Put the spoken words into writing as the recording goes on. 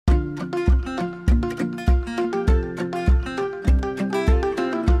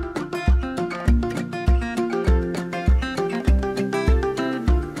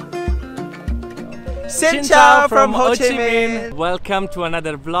Xin chào from Ho Chi Minh. Welcome to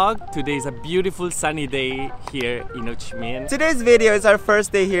another vlog. Today is a beautiful sunny day here in Ho Chi Minh. Today's video is our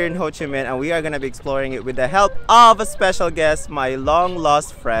first day here in Ho Chi Minh and we are going to be exploring it with the help of a special guest, my long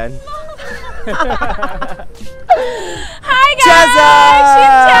lost friend. Hi guys! Jezza! Xin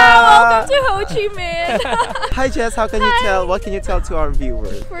chào! Welcome to Ho Chi Minh. Hi Jess, how can you tell? What can you tell to our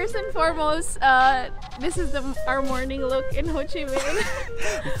viewers? First and foremost, this is our morning look in Ho Chi Minh.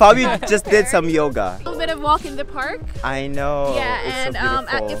 Fabio just did some yoga. A little bit of walk in the park. I know. Yeah, it's and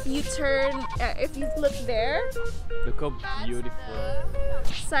so beautiful. if you turn, if you look there, Look how beautiful.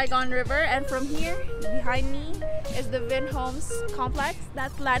 Saigon River, and from here behind me is the Vin Homes complex.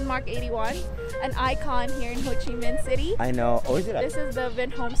 That's landmark 81, an icon here in Ho Chi Minh City. I know. Oh, is it? This is the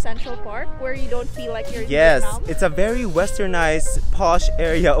Vin Homes Central Park, where you don't feel like you're in Yes, Vietnam. it's a very westernized, posh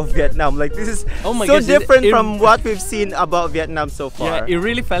area of Vietnam. Like this is Oh my so gosh, different from what we've seen about Vietnam so far. Yeah, it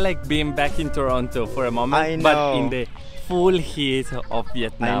really felt like being back in Toronto for a moment, I know. but in the full heat of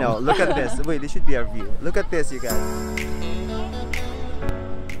Vietnam. I know. Look at this. Wait, this should be our view. Look at this, you guys.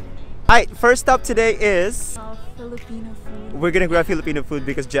 Alright, first up today is Filipino food. we're gonna grab Filipino food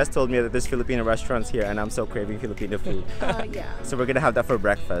because Jess told me that there's Filipino restaurants here and I'm so craving Filipino food. Yeah. So we're gonna have that for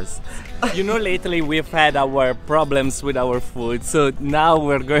breakfast. You know, lately we've had our problems with our food, so now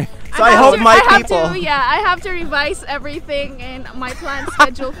we're going. So I hope my people. I have to revise everything in my planned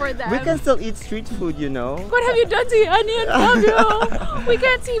schedule for them. We can still eat street food, you know. What have you done to Yani and Fabio? We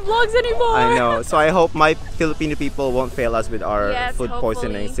can't see vlogs anymore. I know. So I hope my Filipino people won't fail us with our Yes, food hopefully.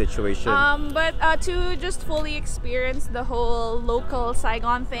 poisoning situation. But to just fully experience the whole local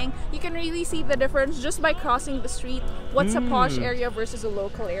Saigon thing, you can really see the difference just by crossing the street. What's a posh area versus a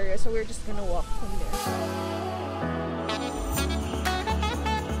local area? So we're just gonna walk from there.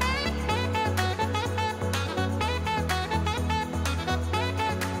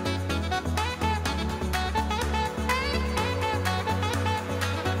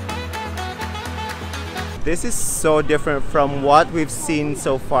 This is so different from what we've seen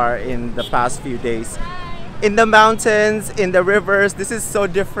so far in the past few days. In the mountains, in the rivers, this is so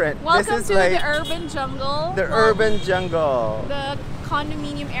different. Welcome this is to like the urban jungle. the urban jungle. The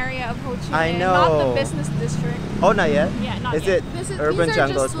condominium area of Ho Chi Minh. I know. Not the business district. Oh, not yet? Yeah, not Is yet. it These urban are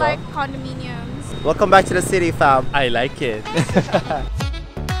jungle just as well? like condominiums. Welcome back to the city, Fab. I like it.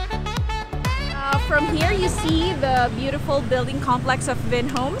 From here you see the beautiful building complex of Vin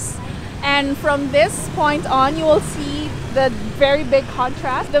Homes, and from this point on you will see the very big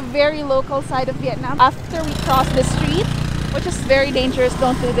contrast, the very local side of Vietnam. After we cross the street, which is very dangerous,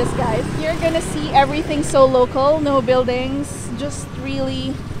 don't do this guys, you're gonna see everything so local, no buildings, just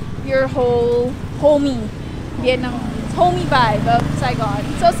really your whole homey Vietnamese, homey vibe of Saigon.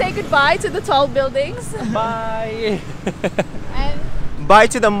 So say goodbye to the tall buildings. Bye. And Bye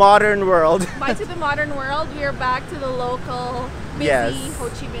to the modern world. bye to the modern world. We are back to the local, busy Yes. Ho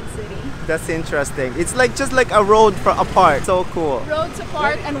Chi Minh City. That's interesting. It's like just like a road apart. So cool. Roads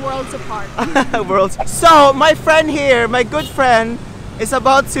apart and worlds apart. Worlds. So my friend here, my good friend, is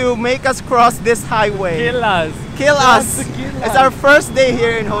about to make us cross this highway. Kill us. Kill That's us. to kill It's us. our first day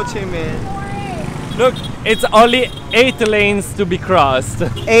here in Ho Chi Minh. Look, it's only 8 lanes to be crossed.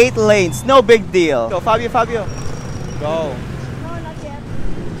 8 lanes, no big deal. Go, Fabio, Fabio. Go. No, not yet.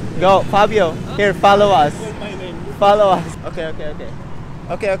 Go, Fabio. Here, follow us. Follow us. Okay.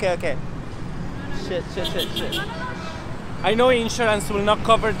 Okay. Shit. I know insurance will not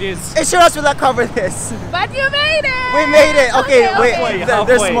cover this. Insurance will not cover this. But you made it! We made it. Okay, wait. Okay.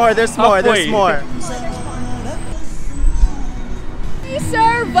 There's more. There's more. There's more. We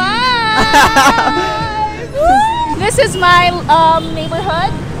survived! Woo! This is my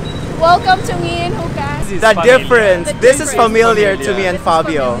neighborhood. Welcome to me in Ho Chi. The difference. The This is difference. familiar to me and This is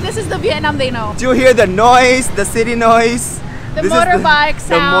Fabio. This is the Vietnam they know. Do you hear the noise? The city noise? The This is motorbike The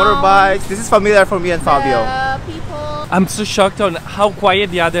sound. motorbikes. This is familiar for me and Fabio. The people. I'm so shocked on how quiet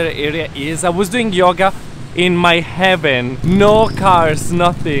the other area is. I was doing yoga in my heaven. No cars,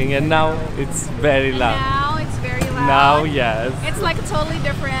 nothing. And now it's very loud. Now it's very loud. Now, yes. It's like totally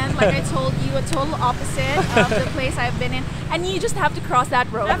different, like I told you, a total opposite of the place I've been in. And you just have to cross that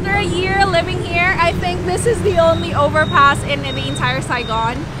road. After a year living here, I think this is the only overpass in the entire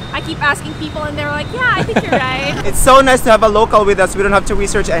Saigon. I keep asking people and they're like, yeah, I think you're right. It's so nice to have a local with us. We don't have to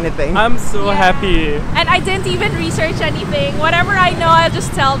research anything. I'm so Yeah. happy. And I didn't even research anything. Whatever I know, I'll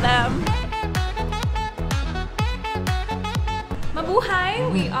just tell them. Mabuhay!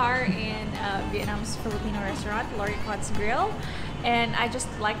 We are in Vietnam's Filipino restaurant, Lori Quat's Grill. And I just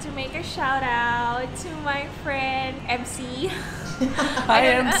like to make a shout out to my friend MC. Hi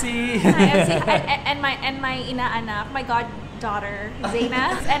MC. Hi MC. And my inaanak, my goddaughter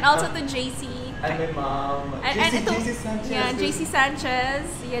Zaina, and also to JC And my mom. And ito, JC Sanchez. yeah, JC Sanchez,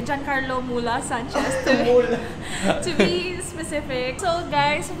 yeah, Giancarlo Mula Sanchez to be specific. So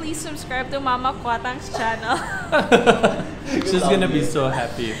guys, please subscribe to Mama Kwatang's channel. She's gonna be so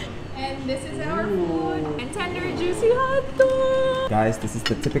happy. And this is our food and tender juicy hot dog. Guys, this is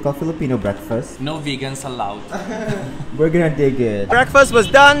the typical Filipino breakfast. No vegans allowed. We're gonna dig it. Breakfast was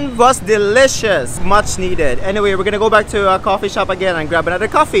done, was delicious, much needed. Anyway, we're gonna go back to a coffee shop again and grab another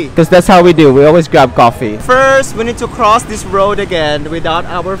coffee. Because that's how we do, we always grab coffee. First, we need to cross this road again without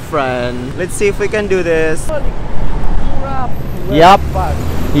our friend. Let's see if we can do this. Yup.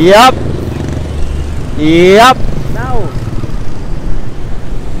 Yup. Yup. Now,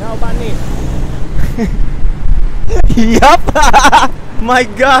 Bunny. Yup. My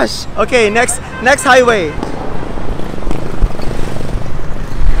gosh. Okay, next highway.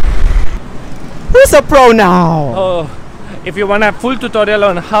 Who's a pro now? Oh, if you want a full tutorial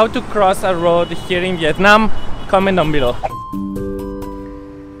on how to cross a road here in Vietnam, comment down below.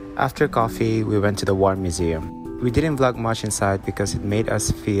 After coffee, we went to the War Museum. We didn't vlog much inside because it made us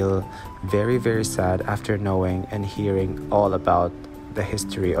feel very, very sad after knowing and hearing all about the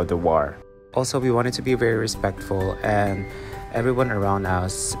history of the war. Also, we wanted to be very respectful, and everyone around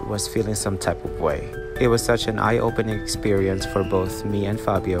us was feeling some type of way. It was such an eye-opening experience for both me and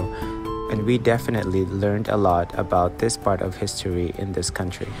Fabio, and we definitely learned a lot about this part of history in this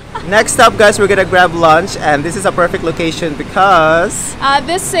country. Next up, guys, we're gonna grab lunch, and this is a perfect location because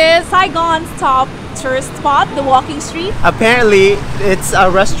This is Saigon's top tourist spot, the walking street. apparently it's a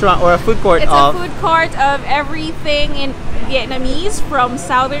restaurant or a food court It's of a food court of everything in Vietnamese, from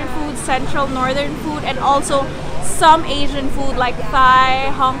southern food, central, northern food, and also some Asian food like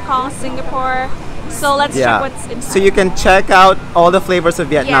Thai, Hong Kong, Singapore. So let's check what's inside. So you can check out all the flavors of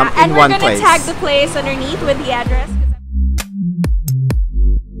Vietnam in one place. And we're gonna tag the place underneath with the address.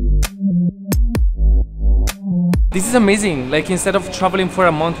 This is amazing. Like, instead of traveling for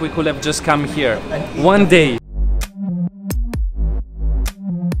a month, we could have just come here one day.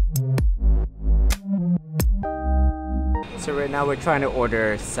 So right now we're trying to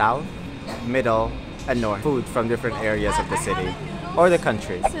order south, middle, and north food from different areas of the city or the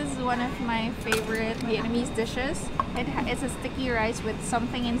country. This is one of my favorite Vietnamese dishes. It's a sticky rice with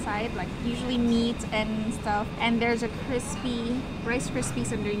something inside, like usually meat and stuff. And there's a crispy rice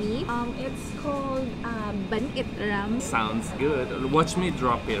krispies underneath. It's called bun it ram. Sounds good. Watch me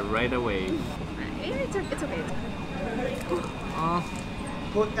drop it right away. It's okay.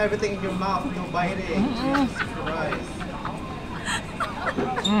 Put everything in your mouth, no biting. Jesus Christ.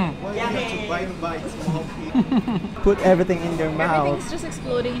 Why do you have to bite small people? Put everything in your mouth. Everything's just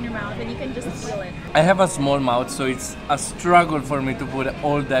exploding in your mouth and you can just feel it. I have a small mouth, so it's a struggle for me to put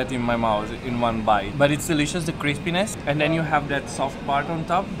all that in my mouth in one bite. But it's delicious, the crispiness, and then you have that soft part on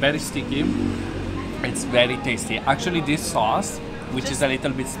top, very sticky. It's very tasty. Actually, this sauce, which is a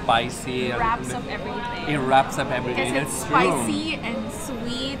little bit spicy, Wraps up everything. It wraps up everything. Because it's spicy and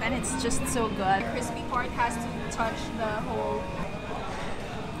sweet and it's just so good. Crispy part has to touch the whole.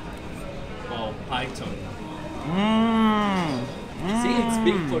 Oh, python. See, it's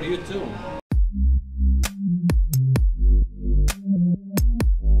big for you too.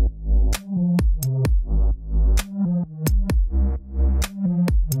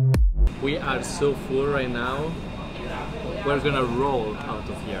 We are so full right now. We're gonna roll out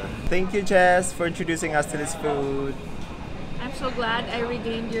of here. Thank you, Jess, for introducing us to this food. I'm so glad I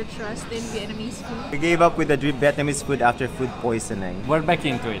regained your trust in Vietnamese food. We gave up with the Vietnamese food after food poisoning. We're back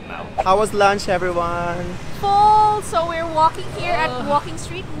into it now. How was lunch, everyone? Full, so we're walking here at Walking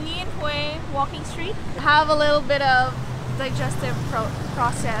Street, Nguyen Hue Walking Street. Have a little bit of digestive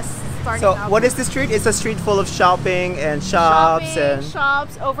process starting So, up. what is the street? It's a street full of shopping and shops and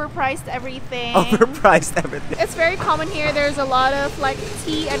shops, overpriced everything. overpriced everything. It's very common here. There's a lot of like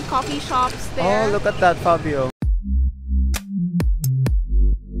tea and coffee shops there. Oh, look at that, Fabio.